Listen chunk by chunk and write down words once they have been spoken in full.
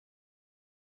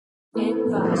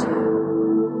Inverter.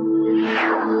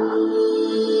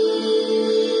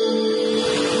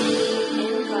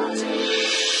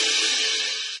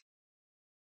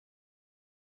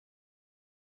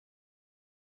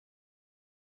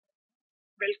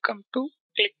 Welcome to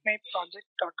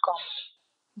ClickMyProject.com.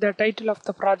 The title of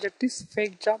the project is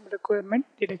Fake Job Recruitment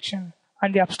Detection,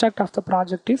 and the abstract of the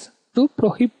project is to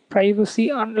prohibit privacy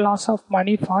and loss of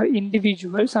money for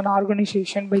individuals and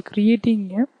organizations by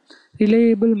creating a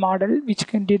reliable model which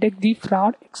can detect the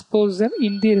fraud exposure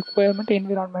in the requirement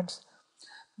environments.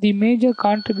 The major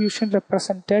contribution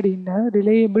represented in a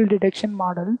reliable detection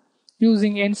model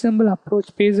using ensemble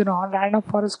approach based on random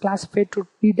forest classifier to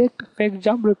detect fake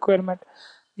job requirement.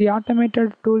 The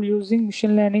automated tool using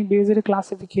machine learning based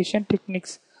classification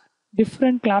techniques.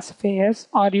 Different classifiers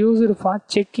are used for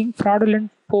checking fraudulent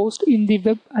posts in the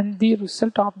web, and the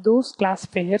result of those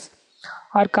classifiers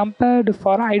are compared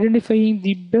for identifying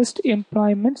the best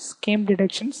employment scam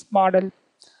detections model.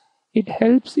 It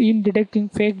helps in detecting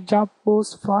fake job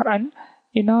posts for an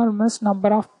enormous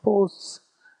number of posts.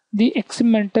 The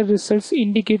experimental results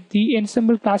indicate the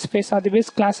ensemble classifiers are the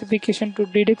best classification to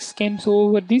detect scams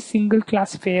over the single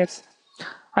classifiers.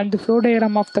 And the flow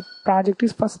diagram of the project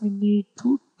is: first we need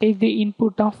to take the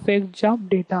input of fake job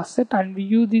dataset and we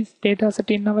use this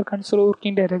dataset in our console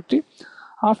working directory.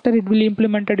 After it will be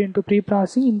implemented into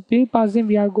pre-processing. In pre-processing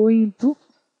we are going to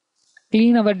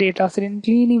clean our dataset. In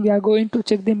cleaning we are going to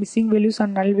check the missing values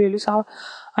and null values,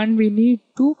 and we need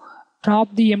to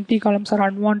drop the empty columns or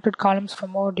unwanted columns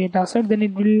from our dataset. Then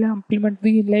it will implement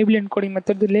the label encoding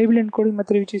method. The label encoding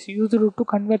method which is used to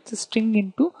convert the string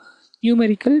into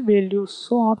numerical values.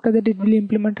 So after that it will be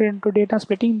implemented into data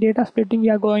splitting. Data splitting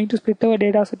we are going to split our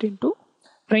dataset into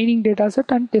training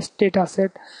dataset and test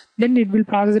dataset. Then it will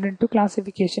process it into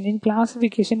classification. In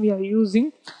classification we are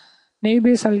using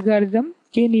naive-Bayes algorithm,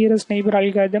 k-nearest neighbor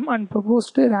algorithm, and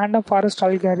proposed random forest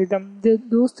algorithm.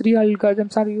 Those three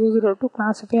algorithms are used to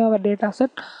classify our dataset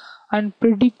and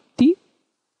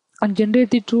generate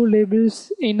the true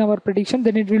labels in our prediction.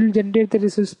 Then it will generate the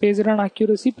results based on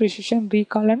accuracy, precision,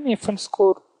 recall, and FN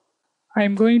score. I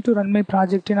am going to run my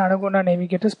project in Anaconda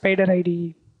Navigator Spider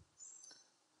IDE.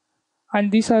 And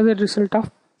these are the result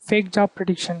of fake job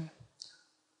prediction.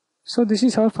 So this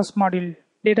is our first module,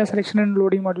 data selection and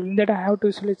loading module. In that I have to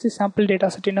visualize the sample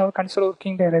dataset in our console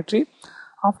working directory.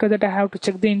 After that I have to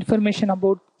check the information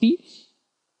about the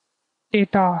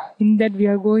data. In that we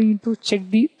are going to check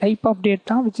the type of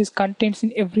data which is contains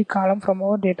in every column from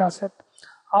our dataset.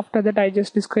 After that I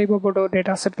just describe about our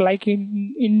dataset, like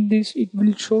in this it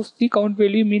will show the count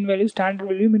value, mean value, standard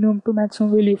value, minimum to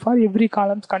maximum value for every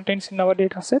column contains in our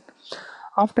dataset.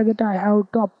 After that I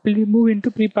have to move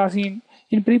into pre-processing.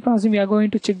 In pre-processing we are going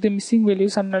to check the missing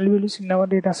values and null values in our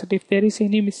dataset. If there is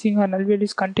any missing or null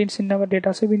values contains in our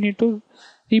dataset, we need to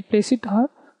replace it, or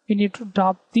we need to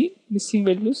drop the missing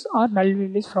values or null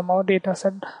values from our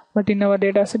dataset. But in our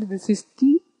dataset this is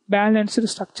the balanced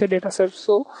structured dataset,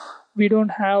 so we don't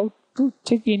have to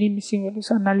check any missing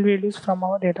values or null values from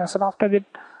our dataset. After that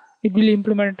it will be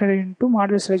implemented into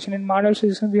model selection. In model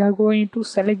selection we are going to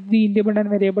select the independent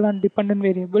variable and dependent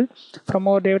variable from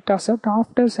our dataset.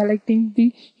 After selecting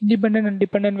the independent and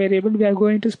dependent variable we are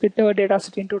going to split our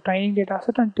dataset into training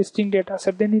dataset and testing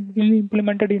dataset. Then it will be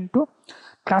implemented into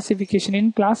classification.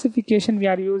 In classification we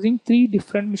are using three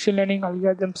different machine learning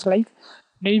algorithms like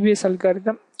naive-Bayes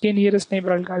algorithm, k-nearest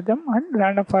neighbor algorithm, and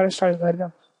random forest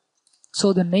algorithm.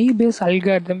 So the naive-Bayes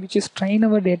algorithm which is train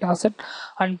our dataset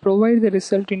and provide the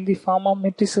result in the form of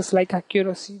matrices like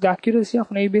accuracy. The accuracy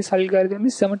of naive-Bayes algorithm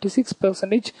is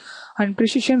 76% and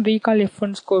precision, recall,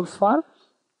 FN score for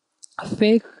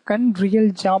fake and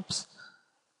real jobs.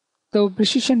 The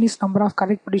precision is number of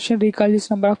correct prediction, recall is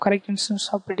number of correct instances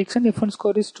of prediction, FN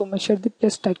score is to measure the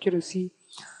test accuracy.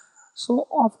 So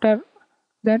after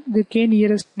that the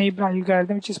k-nearest neighbor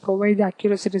algorithm which is provide the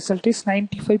accuracy result is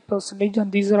 95%,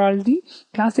 and these are all the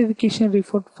classification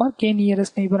report for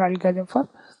k-nearest neighbor algorithm for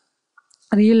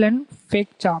real and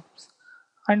fake jobs.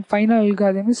 And final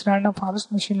algorithm is random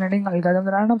forest machine learning algorithm.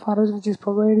 The random forest which is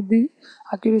provided the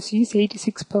accuracy is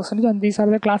 86%, and these are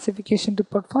the classification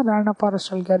report for random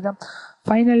forest algorithm.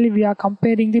 Finally we are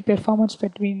comparing the performance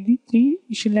between the three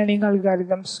machine learning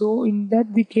algorithms. So in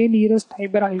that the k-nearest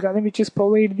neighbor algorithm which is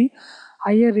provide the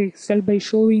higher result by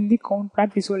showing the count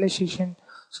plot visualization.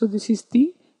 So this is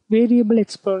the variable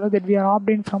explorer that we are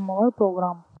obtained from our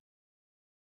program.